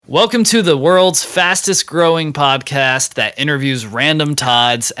Welcome to the world's fastest growing podcast that interviews random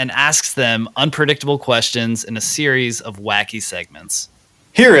Todds and asks them unpredictable questions in a series of wacky segments.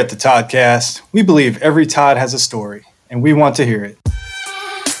 Here at the Toddcast, we believe every Todd has a story, and we want to hear it.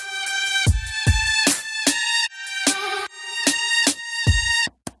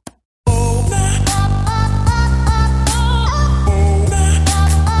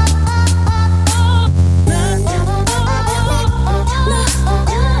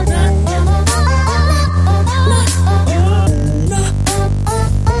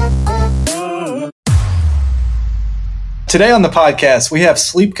 Today on the podcast, we have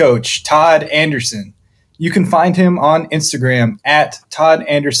sleep coach Todd Anderson. You can find him on Instagram at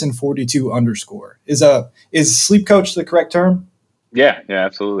ToddAnderson42_. Is sleep coach the correct term? Yeah,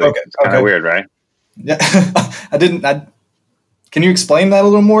 absolutely. Okay, it's kind of weird, right? Yeah, can you explain that a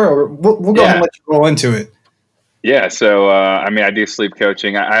little more, or we'll go ahead and let you roll into it? Yeah, so I do sleep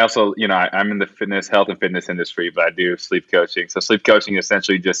coaching. I also, I'm in the health and fitness industry, but I do sleep coaching. So sleep coaching is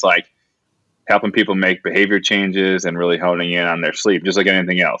essentially just like helping people make behavior changes and really honing in on their sleep, just like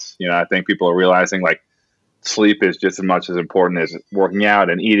anything else. I think people are realizing like sleep is just as much as important as working out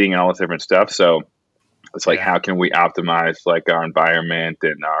and eating and all this different stuff. So it's like, how can we optimize like our environment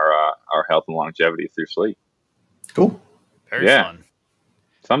and our health and longevity through sleep? Cool. Very fun.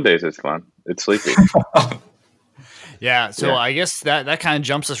 Some days it's fun. It's sleepy. So I guess that kind of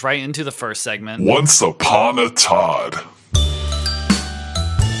jumps us right into the first segment. Once upon a Todd.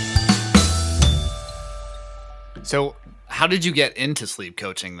 So how did you get into sleep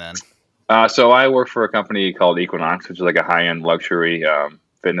coaching then? So I work for a company called Equinox, which is like a high-end luxury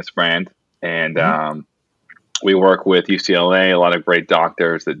fitness brand. And we work with UCLA, a lot of great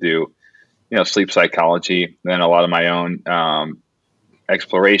doctors that do, sleep psychology, then a lot of my own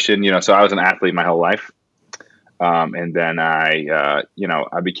exploration. So I was an athlete my whole life. And then I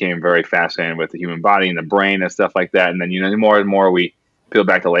became very fascinated with the human body and the brain and stuff like that. And then, the more and more we peel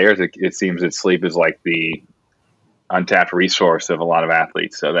back the layers, it seems that sleep is like the untapped resource of a lot of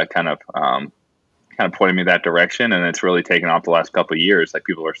athletes. So that kind of pointed me that direction, and it's really taken off the last couple of years. Like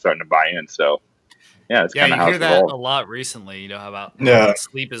people are starting to buy in. So it's kind of how you hear that evolved. a lot recently. About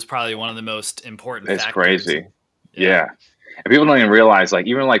sleep is probably one of the most important It's factors. crazy. Yeah. And people don't even realize, like,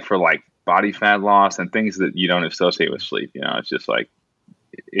 even like for like body fat loss and things that you don't associate with sleep, it's just like,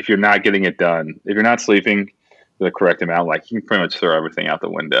 if you're not getting it done, if you're not sleeping the correct amount, like you can pretty much throw everything out the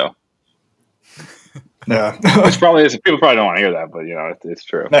window. Yeah. Which probably is, people probably don't want to hear that, but it's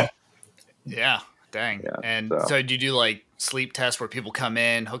true. Yeah. Dang. Yeah, and so do you do like sleep tests where people come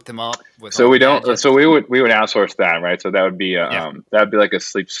in, hook them up with? So we don't. Gadgets? So we would outsource that, right? So that would be that'd be like a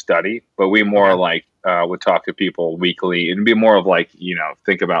sleep study, but we more like would talk to people weekly. It'd be more of like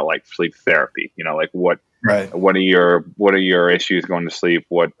think about like sleep therapy. Like what are your issues going to sleep?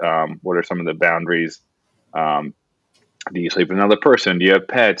 What are some of the boundaries? Do you sleep with another person? Do you have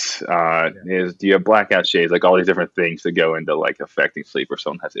pets? Do you have blackout shades? Like all these different things that go into like affecting sleep, or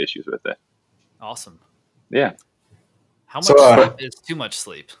someone has issues with it. Awesome. Yeah. How much sleep is too much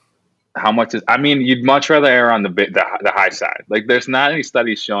sleep? How much is? I mean, you'd much rather err on the high side. Like, there's not any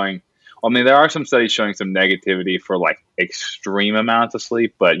studies showing. I mean, there are some studies showing some negativity for like extreme amounts of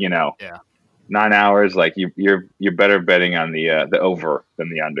sleep, but 9 hours, like you're better betting on the over than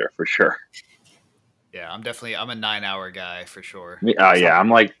the under for sure. Yeah, I'm a 9-hour guy for sure. I'm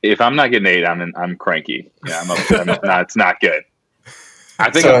like, if I'm not getting 8, I'm cranky. Yeah, it's not good. I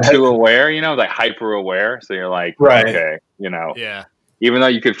think I'm too aware, like hyper aware. So you're like, okay, even though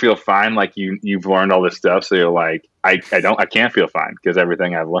you could feel fine, like you've learned all this stuff. So you're like, I can't feel fine because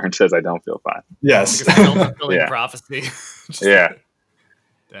everything I've learned says I don't feel fine. Yes. Prophecy. Yeah.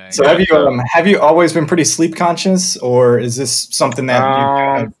 Dang. So have you always been pretty sleep conscious, or is this something that you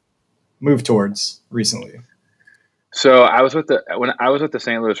kind of moved towards recently? So when I was with the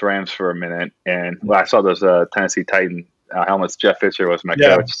St. Louis Rams for a minute, and I saw those Tennessee Titan helmets. Jeff Fisher was my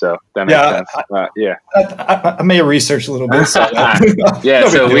coach, so that makes sense. I may have researched a little bit. So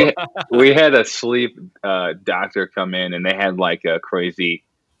we had a sleep doctor come in, and they had like a crazy,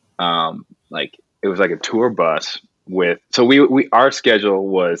 like it was like a tour bus with. So we our schedule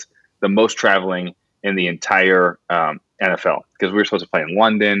was the most traveling in the entire NFL because we were supposed to play in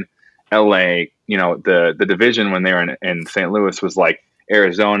London, LA. The division when they were in St. Louis was like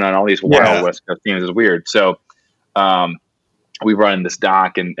Arizona and all these wild West Coast teams. Is weird. So we brought in this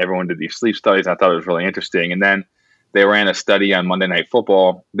doc and everyone did these sleep studies. I thought it was really interesting. And then they ran a study on Monday Night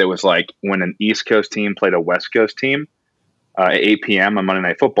Football that was like when an East Coast team played a West Coast team at 8 p.m. on Monday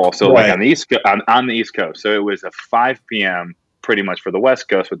Night Football. So like on the East Coast. So it was a 5 p.m. pretty much for the West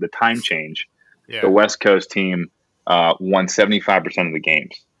Coast with the time change. Yeah. The West Coast team won 75% of the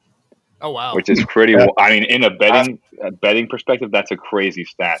games. Oh wow! Which is pretty. I mean, in a betting perspective, that's a crazy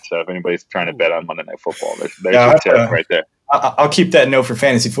stat. So if anybody's trying to bet on Monday Night Football, there's your tip right there. I'll keep that note for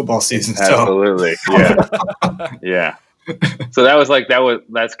fantasy football season. Absolutely, yeah. So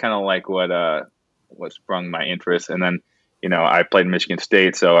that's kind of like what sprung my interest, and then I played in Michigan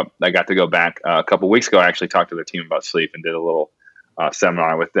State, so I got to go back a couple weeks ago. I actually talked to the team about sleep and did a little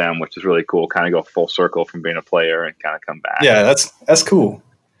seminar with them, which is really cool. Kind of go full circle from being a player and kind of come back. Yeah, that's cool.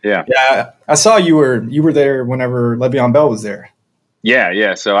 Yeah. I saw you were there whenever Le'Veon Bell was there.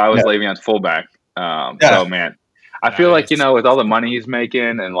 Yeah. So I was Le'Veon's fullback. So man, I feel like with all the money he's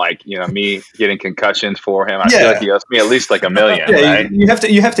making and me getting concussions for him, I feel like he owes me at least like $1 million. Right? You have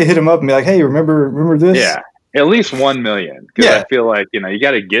to hit him up and be like, hey, remember this? Yeah, at least $1 million, because I feel like you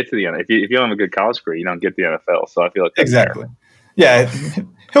got to get to the NFL. If you don't have a good college career, you don't get the NFL. So I feel like exactly. Yeah,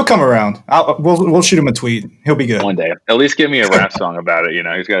 he'll come around. We'll shoot him a tweet. He'll be good one day. At least give me a rap song about it.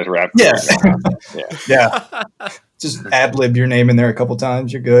 He's got his rap. Yeah. Just ad lib your name in there a couple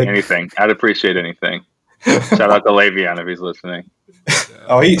times. You're good. Anything. I'd appreciate anything. Shout out to Le'Veon if he's listening.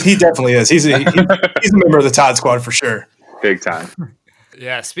 Oh, he definitely is. He's a member of the Todd Squad for sure. Big time.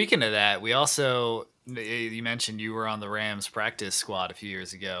 Yeah. Speaking of that, we also you mentioned you were on the Rams practice squad a few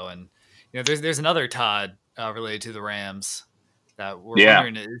years ago, and there's another Todd related to the Rams. That we're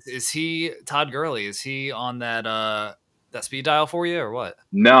wondering, is he Todd Gurley? Is he on that speed dial for you or what?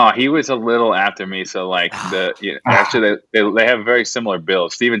 No, he was a little after me. So actually they have very similar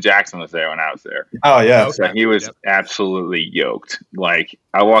builds. Steven Jackson was there when I was there. Oh yeah, so he was absolutely yoked. Like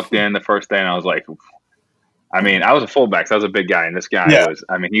I walked in the first day and I was like, I mean, I was a fullback, so I was a big guy, and this guy was.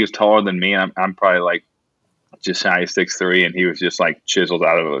 I mean, he was taller than me, and I'm probably like just shy of 6'3", and he was just like chiseled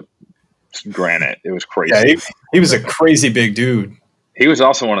out of granite. It was crazy. Yeah, he was a crazy big dude. He was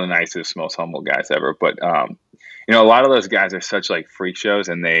also one of the nicest, most humble guys ever. But a lot of those guys are such like freak shows,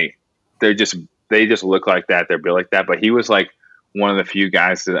 and they just look like that. They're built like that. But he was like one of the few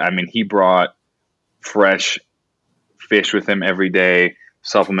guys that, I mean, he brought fresh fish with him every day,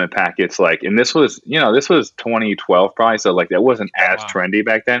 supplement packets. And this was 2012 probably, so like that wasn't as trendy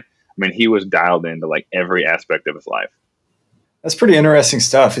back then. I mean, he was dialed into like every aspect of his life. That's pretty interesting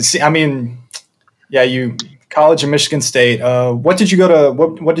stuff. You college in Michigan State. What did you go to?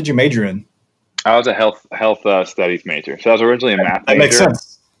 What did you major in? I was a health studies major. So I was originally a math major. That makes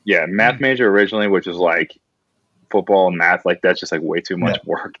sense. Yeah, math major originally, which is like football and math. Like that's just like way too much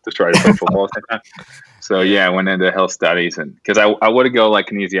work to try to play football at the time. So I went into health studies, and because I would have go like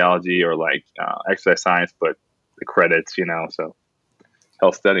kinesiology or like exercise science, but the credits, so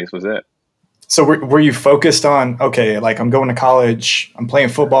health studies was it. So were you focused on, okay, like I'm going to college, I'm playing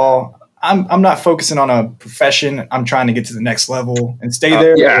football, I'm not focusing on a profession, I'm trying to get to the next level and stay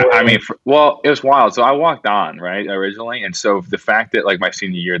there? I mean, it was wild. So I walked on, right, originally. And so the fact that like my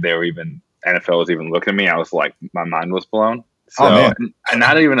senior year, NFL was even looking at me, I was like, my mind was blown. So and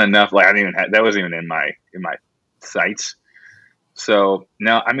not even enough, like that wasn't even in my sights. So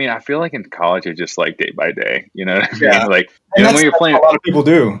no, I mean, I feel like in college, it's just like day by day, you know what I mean? Yeah. Like when you're playing, a lot of people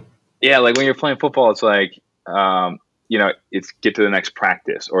do. Yeah, like when you're playing football, it's like, it's get to the next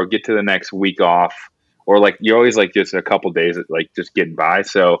practice or get to the next week off, or like you're always like just a couple days like just getting by.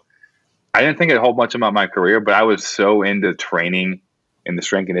 So I didn't think a whole bunch about my career, but I was so into training and the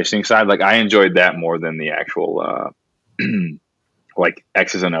strength conditioning side. Like I enjoyed that more than the actual like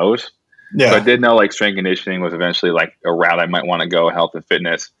X's and O's. Yeah. So I did know like strength conditioning was eventually like a route I might want to go, health and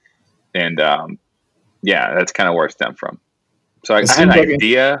fitness. And that's kind of where it stemmed from. So I had an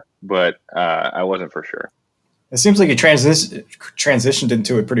idea, but I wasn't for sure. It seems like you transitioned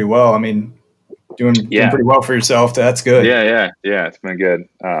into it pretty well. I mean, doing pretty well for yourself. That's good. Yeah. It's been good.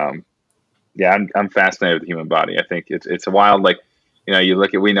 I'm fascinated with the human body. I think it's wild. Like,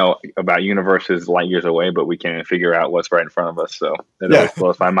 we know about universes light years away, but we can't even figure out what's right in front of us. So it always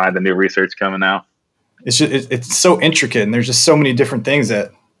blows my mind, the new research coming out. It's so intricate, and there's just so many different things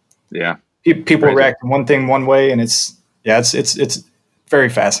that people react to one thing one way, and it's very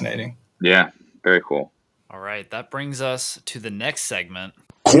fascinating. Yeah, very cool. All right, that brings us to the next segment.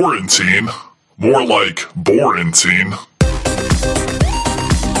 Quarantine. More like Borantine.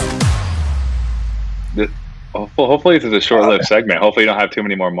 Hopefully this is a short-lived segment. Hopefully you don't have too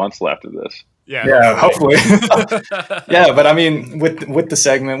many more months left of this. Yeah, hopefully. Yeah, but I mean, with the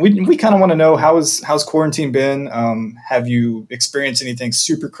segment, we kind of want to know how's quarantine been? Have you experienced anything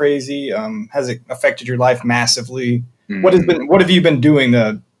super crazy? Has it affected your life massively? Mm-hmm. What have you been doing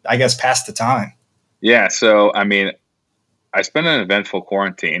to, I guess, pass the time? Yeah, so I mean, I spent an eventful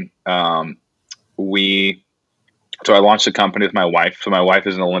quarantine. So I launched a company with my wife. So my wife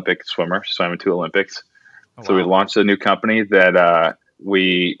is an Olympic swimmer. She swam in 2 Olympics. Oh, wow. So we launched a new company that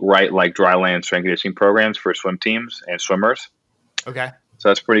we write like dry land strength conditioning programs for swim teams and swimmers. Okay. So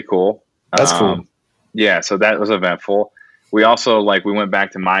that's pretty cool. That's cool. Yeah. So that was eventful. We also we went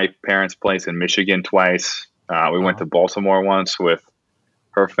back to my parents' place in Michigan twice. We went to Baltimore once with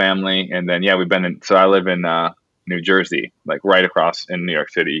her family. And then, we've been so I live in New Jersey, like right across in New York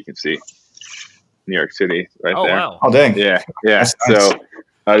City. You can see New York City right there. Wow. Oh, dang. Yeah. That's So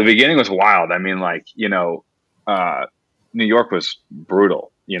nice. the beginning was wild. I mean, New York was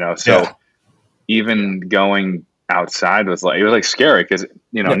brutal, so even going outside was it was scary because,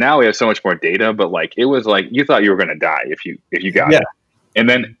 now we have so much more data, but it was you thought you were going to die if you got it. And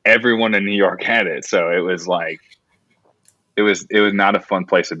then everyone in New York had it. So it was it was not a fun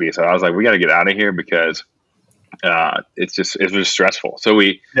place to be. So I was we got to get out of here because it was stressful. So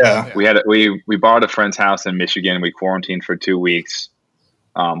we borrowed a friend's house in Michigan. We quarantined for 2 weeks.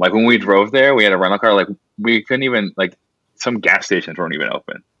 When we drove there, we had a rental car. We couldn't even some gas stations weren't even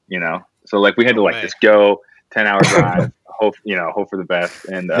open, So we had to just go 10-hour drive, hope for the best,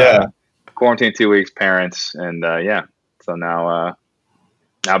 and quarantine 2 weeks, parents, and So now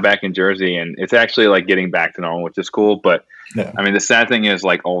back in Jersey, and it's actually getting back to normal, which is cool. But I mean, the sad thing is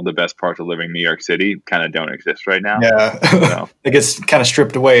all the best parts of living in New York City kind of don't exist right now. Yeah, so. It gets kind of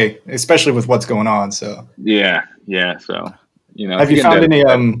stripped away, especially with what's going on. So yeah. So have you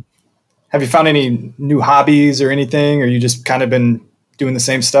found any new hobbies or anything, or you just kind of been doing the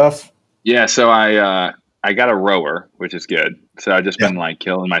same stuff? Yeah, so I got a rower, which is good. So I've just been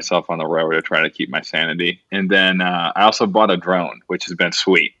killing myself on the rower to try to keep my sanity. And then I also bought a drone, which has been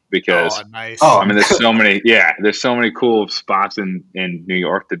sweet because nice. I mean, there's so many cool spots in New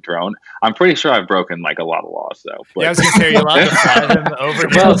York to drone. I'm pretty sure I've broken a lot of laws though. But, I was going to say, are you allowed to fly them over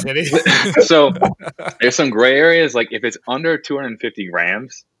New York City? So there's some gray areas. If it's under 250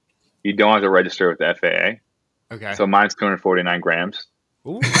 grams, you don't have to register with the FAA. Okay. So mine's 249 grams.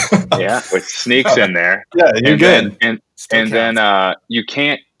 Ooh. Yeah, which sneaks in there. Yeah, you're good. Then you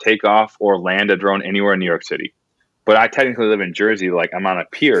can't take off or land a drone anywhere in New York City. But I technically live in Jersey. I'm on a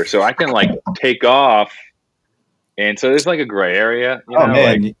pier, so I can take off. And so there's a gray area.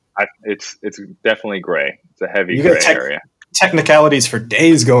 Man, it's definitely gray. It's a heavy gray area. Technicalities for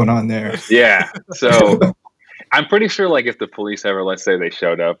days going on there. Yeah. So I'm pretty sure if the police ever, let's say they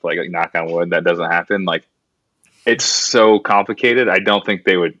showed up, knock on wood, that doesn't happen. It's so complicated. I don't think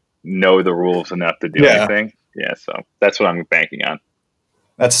they would know the rules enough to do anything. Yeah, so that's what I'm banking on.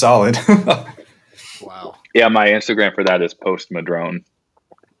 That's solid. Wow. Yeah, my Instagram for that is PostMadrone.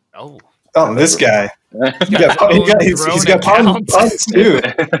 Oh, this guy. He's got puns too.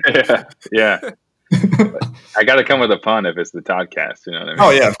 Yeah. I got to come with a pun if it's the Toddcast. You know what I mean? Oh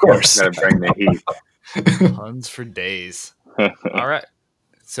yeah, of course. Got to bring the heat. puns for days. All right.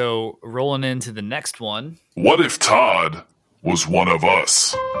 So rolling into the next one. What if Todd was one of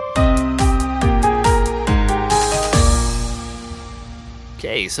us?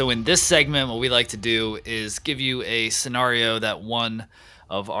 Okay, so in this segment, what we like to do is give you a scenario that one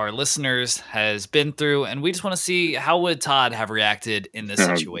of our listeners has been through, and we just want to see how would Todd have reacted in this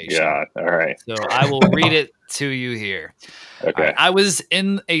situation. Yeah, all right. So I will read it to you here. Okay. Right, I was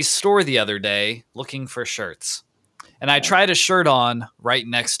in a store the other day looking for shirts, and I tried a shirt on right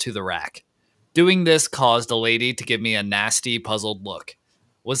next to the rack. Doing this caused a lady to give me a nasty, puzzled look.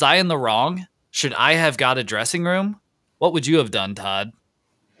 Was I in the wrong? Should I have got a dressing room? What would you have done, Todd?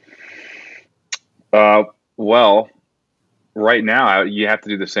 Well, right now you have to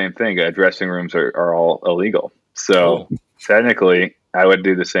do the same thing. Dressing rooms are all illegal. So technically I would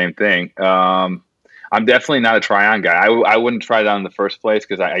do the same thing. I'm definitely not a try-on guy. I wouldn't try it on in the first place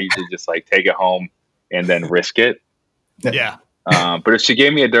because I usually just take it home and then risk it. Yeah. But if she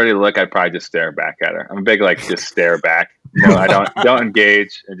gave me a dirty look, I'd probably just stare back at her. I'm a big just stare back. I don't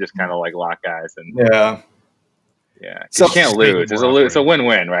engage and just kind of lock eyes and yeah. So you can't lose. It's a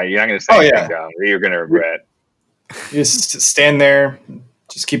win-win, right? You're not going to say anything dumb that you're going to regret. You just stand there,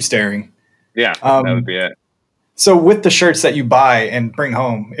 just keep staring. Yeah, that would be it. So with the shirts that you buy and bring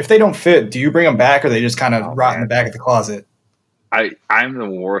home, if they don't fit, do you bring them back or they just kind of rot in the back of the closet? I'm the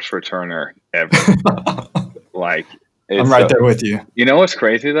worst returner ever. I'm right there with you. You know what's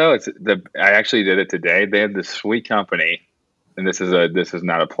crazy though? I actually did it today. They have this sweet company, and this is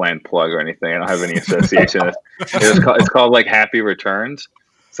not a planned plug or anything. I don't have any association. It's called Happy Returns.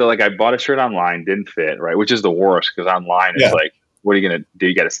 So I bought a shirt online, didn't fit, right? Which is the worst because online it's what are you gonna do?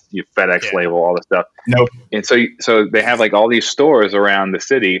 You got to FedEx label all this stuff. Nope. And so they have all these stores around the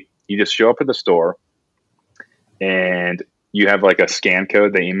city. You just show up at the store, and you have a scan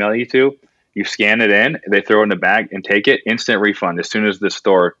code they email you to. You scan it in, they throw it in the bag and take it. Instant refund as soon as the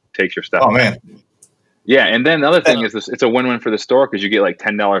store takes your stuff. Oh man, Yeah, and then the other thing is this: it's a win-win for the store because you get like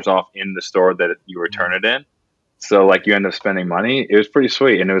 $10 off in the store that you return it in. So like you end up spending money. It was pretty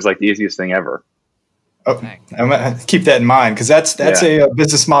sweet, and it was like the easiest thing ever. Oh, I'm gonna keep that in mind because that's a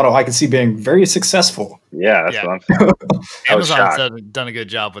business model I can see being very successful. Yeah, that's what I'm saying. Amazon's done a good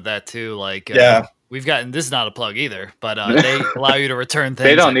job with that too. Like, we've gotten, this is not a plug either, but they allow you to return things.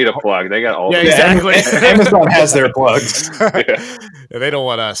 They don't need a plug. They got all. Yeah, exactly. Amazon has their plugs. Yeah, they don't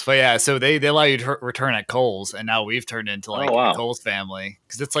want us, but yeah. So they allow you to return at Kohl's, and now we've turned into like a Kohl's family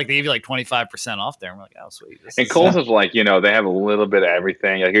because it's like they give you like 25% off there. And we're like, oh sweet. And Kohl's is like, they have a little bit of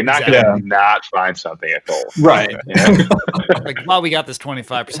everything. Like you're not gonna not find something at Kohl's, right? Like, well, we got this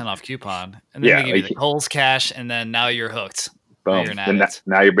 25% off coupon, and then they give you the Kohl's cash, and then now you're hooked. Boom.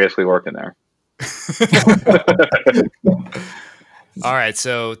 Now you're basically working there. All right,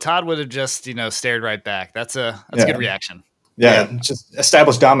 so Todd would have just stared right back. That's a good reaction. Yeah, just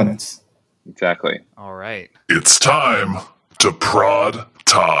establish dominance. Exactly. All right. It's time to prod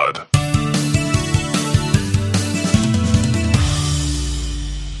Todd.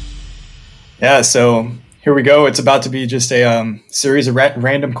 Yeah, so here we go. It's about to be just a series of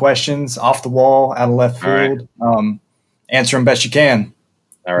random questions off the wall, out of left field. Right. Answer them best you can.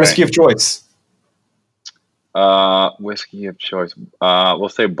 All right. Whiskey of choice. Whiskey of choice. We'll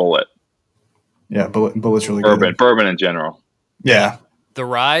say Bulleit. Yeah, Bulleit's really good. Bourbon in general. Yeah. The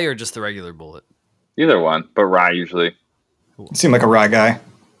rye or just the regular Bulleit? Either one, but rye usually. You seem like a rye guy.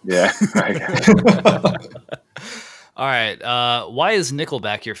 Yeah. Rye guy. All right. Why is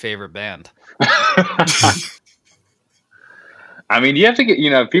Nickelback your favorite band? I mean, you have to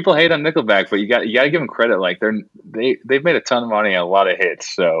get, people hate on Nickelback, but you got to give them credit. Like they've made a ton of money and a lot of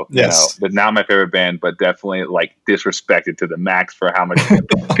hits. So, they're not my favorite band, but definitely like disrespected to the max for how much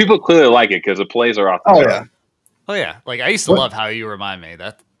people clearly like it because the plays are off the chart. Oh yeah. Like I used to love How You Remind Me.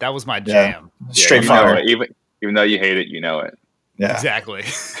 That was my jam. Straight fire. Even though you hate it, you know it. Yeah. Exactly.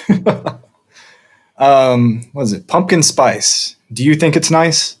 What is it? Pumpkin spice. Do you think it's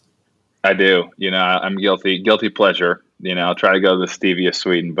nice? I do. I'm guilty pleasure. I'll try to go to the stevia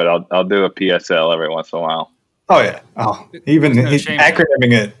sweeten, but I'll do a PSL every once in a while. Oh yeah. Oh, even he's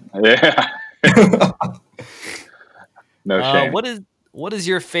acronyming it. Yeah. No shame. What is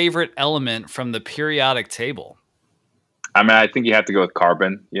your favorite element from the periodic table? I mean, I think you have to go with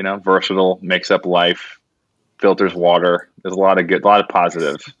carbon. Versatile, makes up life, filters water. There's a lot of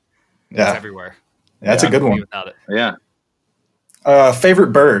positives. Yeah, it's everywhere. Yeah, that's a good one. Without it. Yeah.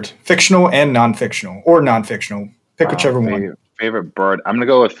 Favorite bird, fictional and non-fictional, or non-fictional. Pick whichever one. Favorite bird. I'm gonna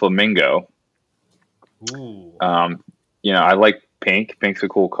go with flamingo. Ooh. I like pink. Pink's a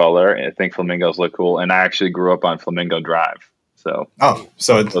cool color, and I think flamingos look cool. And I actually grew up on Flamingo Drive, so it's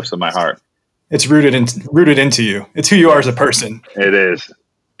close to my heart. It's rooted into you. It's who you are as a person. It is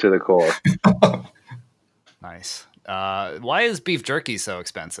to the core. Nice. Why is beef jerky so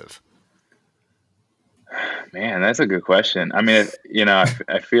expensive? Man, that's a good question. I mean,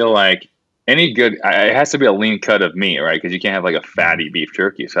 I feel like any good, it has to be a lean cut of meat, right? Because you can't have like a fatty beef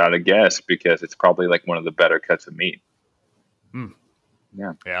jerky. So I'd guess because it's probably like one of the better cuts of meat.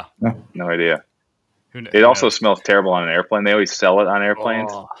 Yeah. No idea. It also smells terrible on an airplane. They always sell it on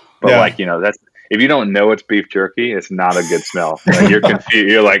airplanes, but that's if you don't know it's beef jerky, it's not a good smell. Like, you're confused.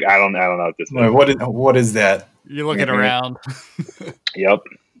 You're like, I don't know what this is. What is that? You're looking around. Yep.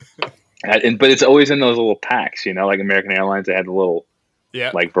 But it's always in those little packs, like American Airlines. They had the little,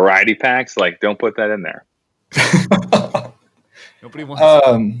 like variety packs. Like, don't put that in there. Nobody wants.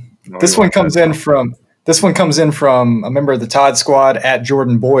 This one comes in from a member of the Todd Squad at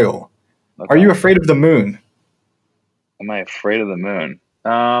Jordan Boyle. Okay. Are you afraid of the moon? Am I afraid of the moon?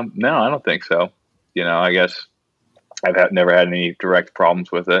 No, I don't think so. I guess I've never had any direct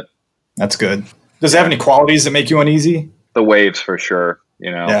problems with it. That's good. Does it have any qualities that make you uneasy? The waves, for sure.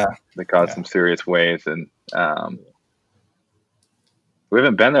 They cause some serious waves, and we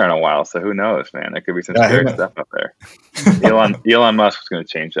haven't been there in a while, so who knows, man? There could be some scary stuff up there. Elon Musk is going to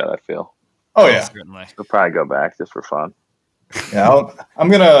change that, I feel. Oh yeah, certainly. We'll probably go back just for fun. Yeah, I'm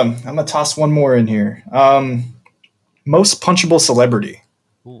gonna toss one more in here. Most punchable celebrity.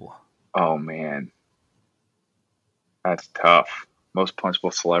 Ooh. Oh man, that's tough. Most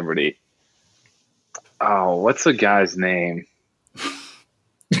punchable celebrity. Oh, what's the guy's name?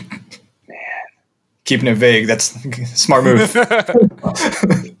 Keeping it vague. That's a smart move.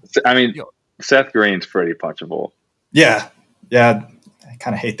 I mean, Seth Green's pretty punchable. Yeah. I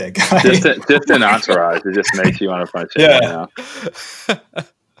kind of hate that guy. Just an entourage. It just makes you want to punch him. Yeah.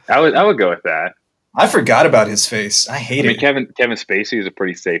 I would go with that. I forgot about his face. I hate it. Kevin Spacey is a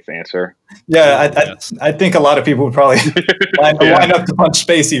pretty safe answer. Yeah, I think a lot of people would probably line up to punch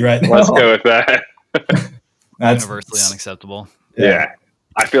Spacey right now. Let's go with that. That's universally unacceptable. Yeah.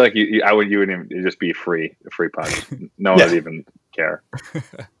 I feel like you wouldn't even just be a free punch. No one would even care.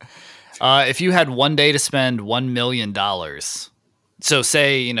 If you had one day to spend $1 million, so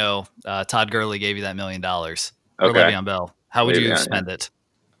say, Todd Gurley gave you that $1 million, or Le'Veon Bell, how would you spend it?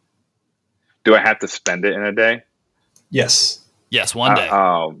 Do I have to spend it in a day? Yes. Yes, one day.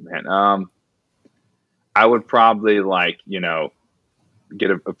 Oh man. I would probably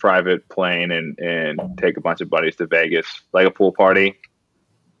get a private plane and take a bunch of buddies to Vegas, like a pool party.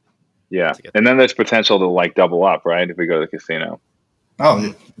 Yeah. And then there's potential to double up, right? If we go to the casino. Oh,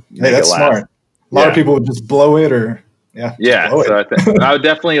 hey, that's smart. A lot of people would just blow it So I would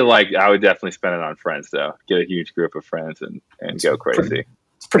definitely spend it on friends though. Get a huge group of friends and go crazy.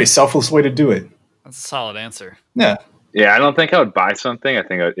 It's a pretty selfless way to do it. That's a solid answer. Yeah. Yeah, I don't think I would buy something. I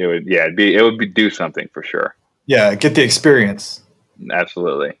think it would do something for sure. Yeah, get the experience.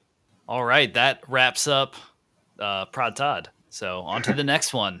 Absolutely. All right, that wraps up Prod Todd. So on to the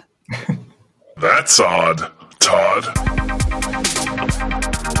next one. That's odd, Todd.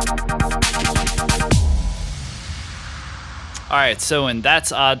 All right, so in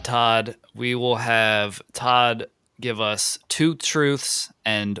That's Odd, Todd, we will have Todd give us 2 truths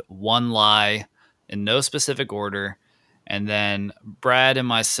and 1 lie in no specific order. And then Brad and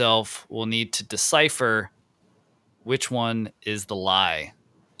myself will need to decipher which one is the lie.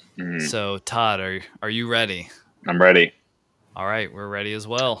 So, Todd, are you ready? I'm ready. All right, we're ready as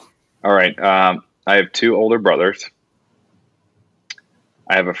well. All right. I have 2 older brothers.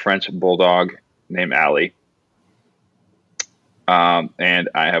 I have a French bulldog named Allie. And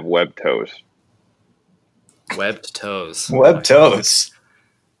I have webbed toes. Webbed toes. Webbed toes.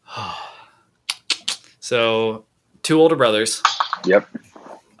 So, 2 older brothers. Yep.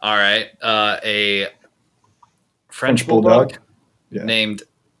 All right. A French bulldog named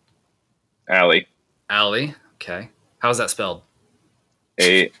Allie. Allie. Okay. How's that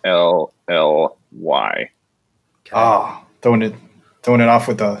spelled?Ally. Okay. Oh, throwing it off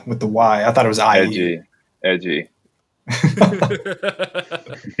with the Y. I thought it was IE. Edgy.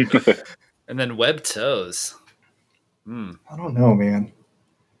 And then webbed toes. I don't know, man.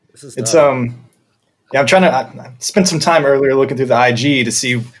 It's I'm trying to I spent some time earlier looking through the IG to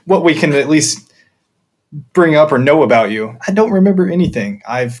see what we can at least bring up or know about you. I don't remember anything.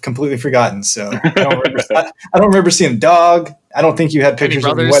 I've completely forgotten. So I don't remember seeing a dog. I don't think you had pictures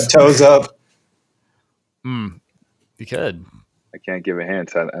of wet toes up. You could. I can't give a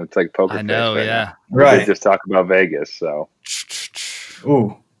hint. It's like poker face. I know, yeah. Right. We just talk about Vegas, so.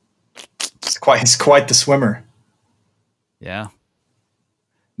 Ooh. It's quite the swimmer. Yeah.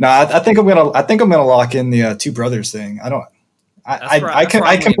 No, I think I'm gonna lock in the 2 brothers thing. I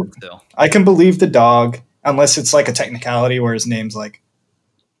can believe the dog unless it's like a technicality where his name's like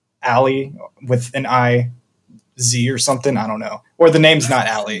Allie with an IZ or something. I don't know, or the name's not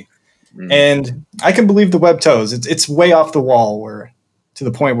Allie. And I can believe the webbed toes. It's way off the wall to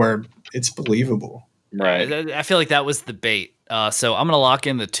the point where it's believable. Right. I feel like that was the bait. So I'm gonna lock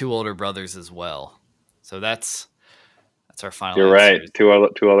in the 2 older brothers as well. So that's our final. You're answer. right.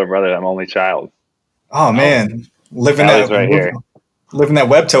 Two older brothers. I'm only child. Oh man, living that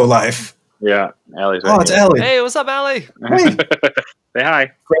web toe life. Yeah, Allie's right. Oh, it's Allie. Hey, what's up, Allie? Hey. Say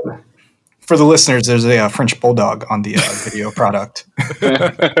hi. For the listeners, there's a French bulldog on the video product.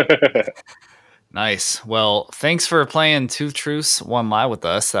 Nice. Well, thanks for playing 2 truths, 1 lie with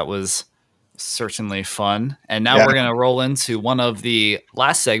us. That was certainly fun. And now we're going to roll into one of the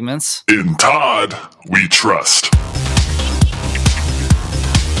last segments. In Todd, we trust.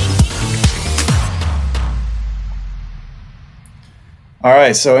 All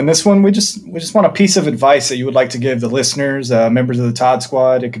right. So in this one, we just want a piece of advice that you would like to give the listeners, members of the Todd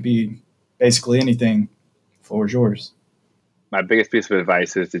Squad. It could be basically anything. The floor is yours. My biggest piece of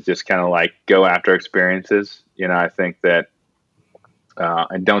advice is to just kind of go after experiences. I think that,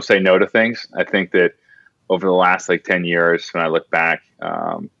 and don't say no to things. I think that over the last 10 years, when I look back,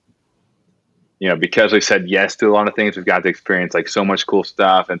 because we said yes to a lot of things, we've got to experience so much cool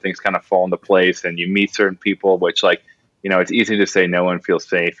stuff, and things kind of fall into place, and you meet certain people, which it's easy to say no and feel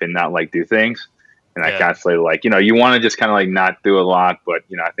safe and not do things. And I constantly you want to just kind of not do a lot, but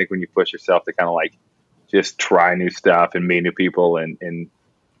I think when you push yourself to kind of just try new stuff and meet new people, and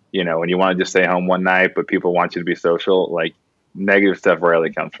when you want to just stay home one night, but people want you to be social, negative stuff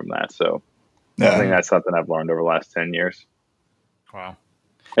rarely comes from that. So I think that's something I've learned over the last 10 years. Wow.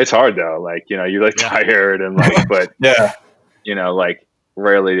 It's hard though. You're tired and but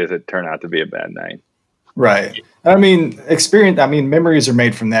rarely does it turn out to be a bad night. Right. Memories are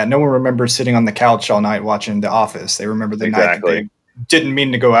made from that. No one remembers sitting on the couch all night watching The Office. They remember the night that didn't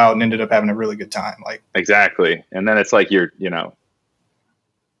mean to go out and ended up having a really good time. Like exactly. And then it's like you're, I don't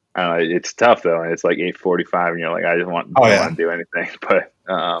know, it's tough though. It's like 8:45 and you're like, I just don't want to do anything. But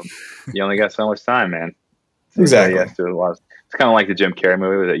you only got so much time, man. So exactly. Yes, to a lot. It's kind of like the Jim Carrey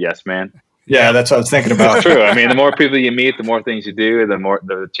movie with it, Yes Man. Yeah, that's what I was thinking about. It's true. I mean, the more people you meet, the more things you do, the more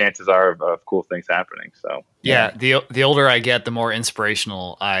the chances are of cool things happening. So yeah, the older I get, the more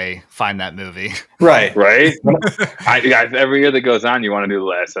inspirational I find that movie. Right. Every year that goes on, you want to do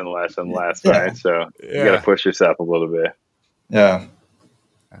less and less and less, right? So you got to push yourself a little bit. Yeah.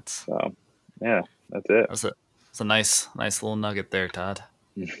 That's it. It's a nice little nugget there, Todd.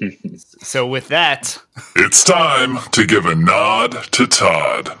 So with that, it's time to give a nod to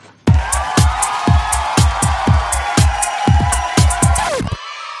Todd.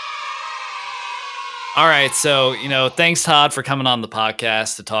 All right, so thanks Todd for coming on the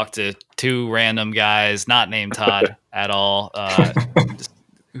podcast to talk to two random guys not named Todd at all, just,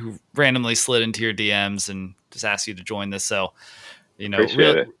 who randomly slid into your DMs and just asked you to join this. So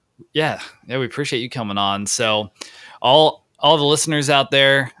appreciate it. Yeah, we appreciate you coming on. So all the listeners out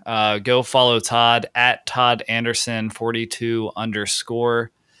there, go follow Todd at Todd Anderson 42 _.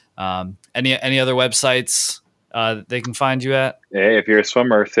 Any other websites they can find you at? Hey, if you're a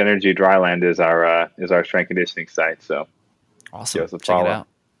swimmer, Synergy Dryland is our strength conditioning site. So awesome. Check it out.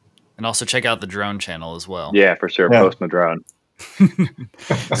 And also check out the drone channel as well. Yeah, for sure. Yeah. Post my drone.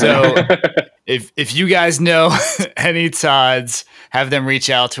 So if you guys know any Todds, have them reach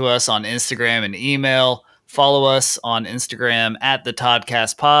out to us on Instagram and email. Follow us on Instagram at the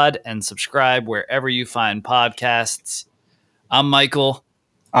Toddcast Pod and subscribe wherever you find podcasts. I'm Michael.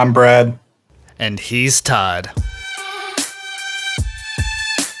 I'm Brad. And he's Todd.